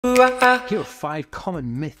Here are 5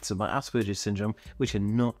 common myths about Asperger's syndrome which are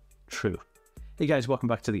not true. Hey guys, welcome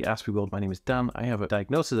back to the Asperger world. My name is Dan. I have a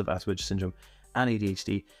diagnosis of Asperger's syndrome and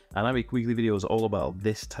ADHD, and I make weekly videos all about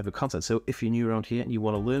this type of content. So if you're new around here and you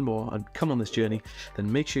want to learn more and come on this journey,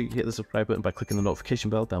 then make sure you hit the subscribe button by clicking the notification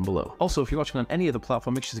bell down below. Also, if you're watching on any other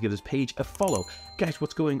platform, make sure to give this page a follow. Guys,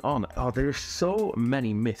 what's going on? Oh, there are so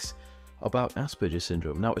many myths about Asperger's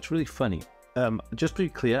syndrome. Now, it's really funny. Just to be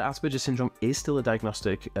clear, Asperger's syndrome is still a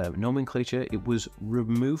diagnostic nomenclature. It was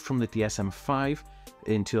removed from the DSM-5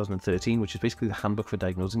 in 2013, which is basically the handbook for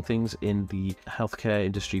diagnosing things in the healthcare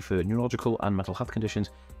industry for neurological and mental health conditions,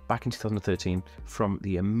 back in 2013 from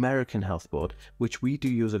the American Health Board, which we do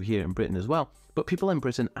use over here in Britain as well. But people in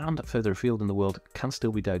Britain and further afield in the world can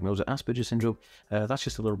still be diagnosed with Asperger's syndrome. That's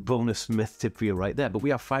just a little bonus myth tip for you right there. But we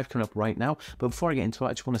have 5 coming up right now. But before I get into it,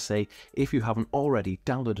 I just want to say, if you haven't already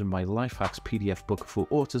downloaded my Life Hacks PDF book for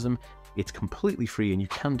autism, it's completely free and you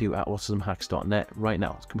can do at autismhacks.net right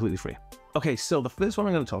now. It's completely free. Okay, so the first one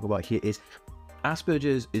I'm going to talk about here is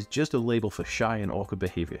Asperger's is just a label for shy and awkward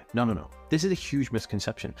behavior. No. This is a huge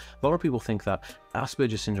misconception. A lot of people think that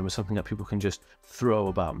Asperger's syndrome is something that people can just throw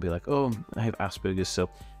about and be like, oh, I have Asperger's, so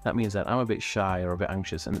that means that I'm a bit shy or a bit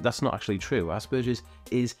anxious. And that's not actually true. Asperger's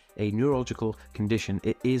is a neurological condition.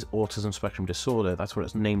 It is Autism Spectrum Disorder. That's what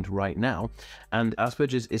it's named right now. And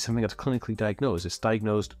Asperger's is something that's clinically diagnosed. It's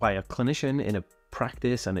diagnosed by a clinician in a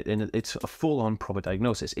practice, and it's a full-on proper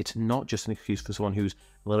diagnosis. It's not just an excuse for someone who's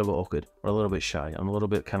a little bit awkward or a little bit shy and a little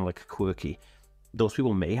bit kind of like quirky. Those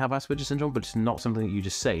people may have Asperger's syndrome, but it's not something that you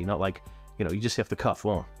just say. Not like, you know, you just have to cuff,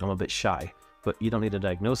 oh, I'm a bit shy. But you don't need a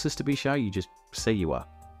diagnosis to be shy, you just say you are.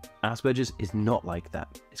 Asperger's is not like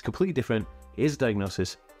that. It's completely different. It is a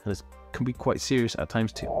diagnosis, and it can be quite serious at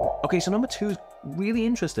times too. Okay, so number 2 is really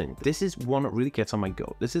interesting. This is one that really gets on my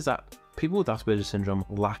goat. This is that people with Asperger's syndrome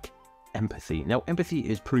lack empathy. Now, empathy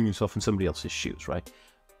is putting yourself in somebody else's shoes, right?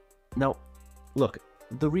 Now, look,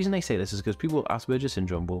 the reason I say this is because people with Asperger's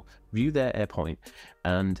syndrome will view their point,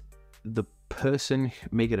 and the person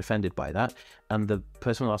may get offended by that, and the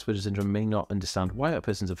person with Asperger's syndrome may not understand why that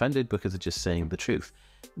person's offended because they're just saying the truth.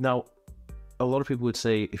 Now, a lot of people would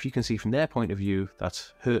say, if you can see from their point of view,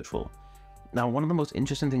 that's hurtful. Now, one of the most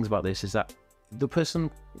interesting things about this is that the person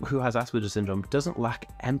who has Asperger's syndrome doesn't lack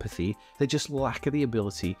empathy, they just lack the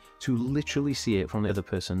ability to literally see it from the other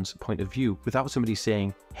person's point of view without somebody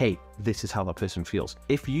saying, hey, this is how that person feels.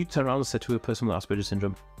 If you turn around and said to a person with Asperger's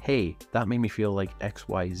syndrome, hey, that made me feel like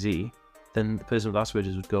XYZ, then the person with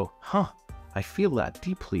Asperger's would go, huh, I feel that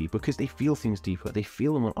deeply, because they feel things deeper. They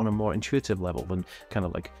feel them on a more intuitive level than kind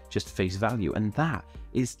of like just face value. And that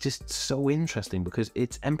is just so interesting because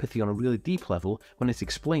it's empathy on a really deep level. When it's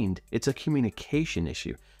explained, it's a communication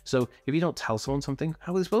issue. So if you don't tell someone something,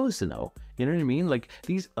 how are they supposed to know? You know what I mean? Like,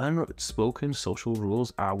 these unspoken social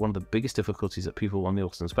rules are one of the biggest difficulties that people on the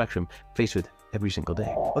autism spectrum face with every single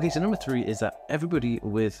day. Okay, so number 3 is that everybody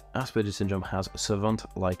with Asperger's syndrome has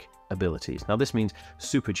savant-like abilities. Now, this means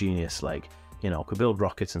super genius, like, you know, could build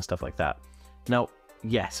rockets and stuff like that. Now,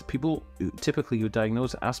 yes, people typically who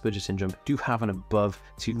diagnose Asperger's syndrome do have an above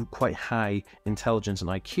to quite high intelligence and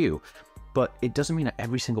IQ, but it doesn't mean that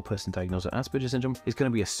every single person diagnosed with Asperger's syndrome is going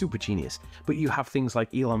to be a super genius. But you have things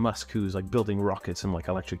like Elon Musk, who's like building rockets and like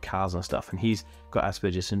electric cars and stuff, and he's got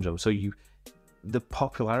Asperger's syndrome. So the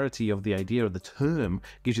popularity of the idea of the term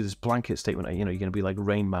gives you this blanket statement, you know, you're going to be like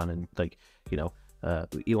Rain Man and like, you know,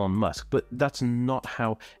 Elon Musk, but that's not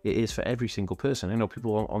how it is for every single person. I know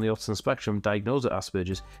people on the autism spectrum diagnosed with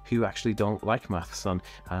Asperger's who actually don't like maths and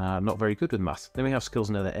not very good with maths. They may have skills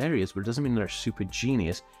in other areas, but it doesn't mean they're super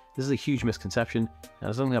genius. This is a huge misconception, and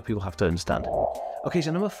it's something that people have to understand. Okay,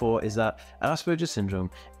 so number 4 is that Asperger's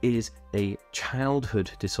syndrome is a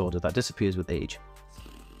childhood disorder that disappears with age.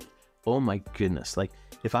 Oh my goodness, like,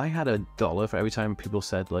 if I had $1 for every time people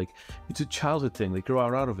said, like, it's a childhood thing, they grow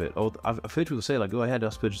out of it. Or I've heard people say, like, oh, I had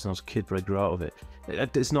Asperger's when I was a kid, but I grew out of it.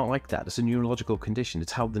 It's not like that. It's a neurological condition.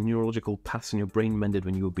 It's how the neurological paths in your brain mended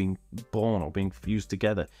when you were being born or being fused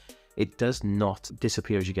together. It does not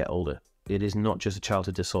disappear as you get older. It is not just a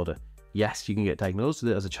childhood disorder. Yes, you can get diagnosed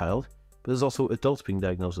with it as a child, but there's also adults being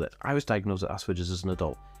diagnosed with it. I was diagnosed with Asperger's as an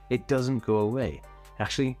adult. It doesn't go away.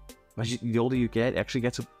 Actually, the older you get, it actually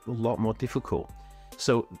gets a lot more difficult.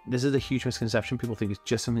 So this is a huge misconception. People think it's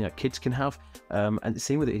just something that kids can have. And the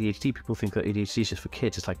same with ADHD. People think that ADHD is just for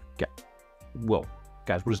kids. It's like, whoa,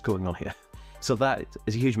 guys, what is going on here? So that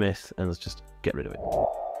is a huge myth, and let's just get rid of it.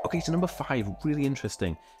 Okay, so number 5, really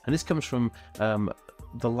interesting. And this comes from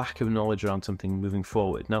the lack of knowledge around something moving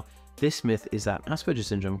forward. Now, this myth is that Asperger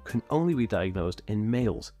syndrome can only be diagnosed in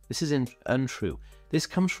males. This is untrue. This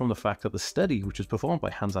comes from the fact that the study, which was performed by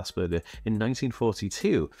Hans Asperger in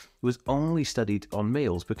 1942, was only studied on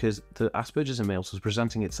males because the Asperger's in males was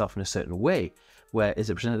presenting itself in a certain way, whereas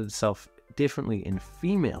it presented itself differently in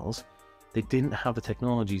females. They didn't have the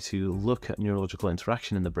technology to look at neurological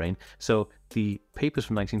interaction in the brain, so the papers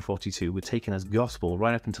from 1942 were taken as gospel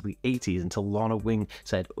right up until the 80s, until Lorna Wing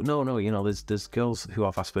said, no, you know, there's girls who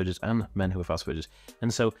have Asperger's and men who have Asperger's.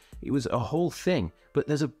 And so it was a whole thing. But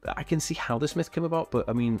I can see how this myth came about, but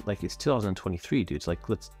I mean, like, it's 2023, dudes. Like,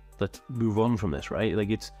 let's move on from this, right? Like,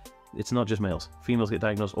 it's not just males. Females get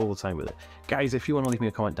diagnosed all the time with it. Guys, if you want to leave me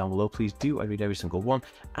a comment down below, please do. I read every single one.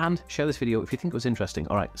 And share this video if you think it was interesting.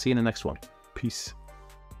 All right, see you in the next one. Peace.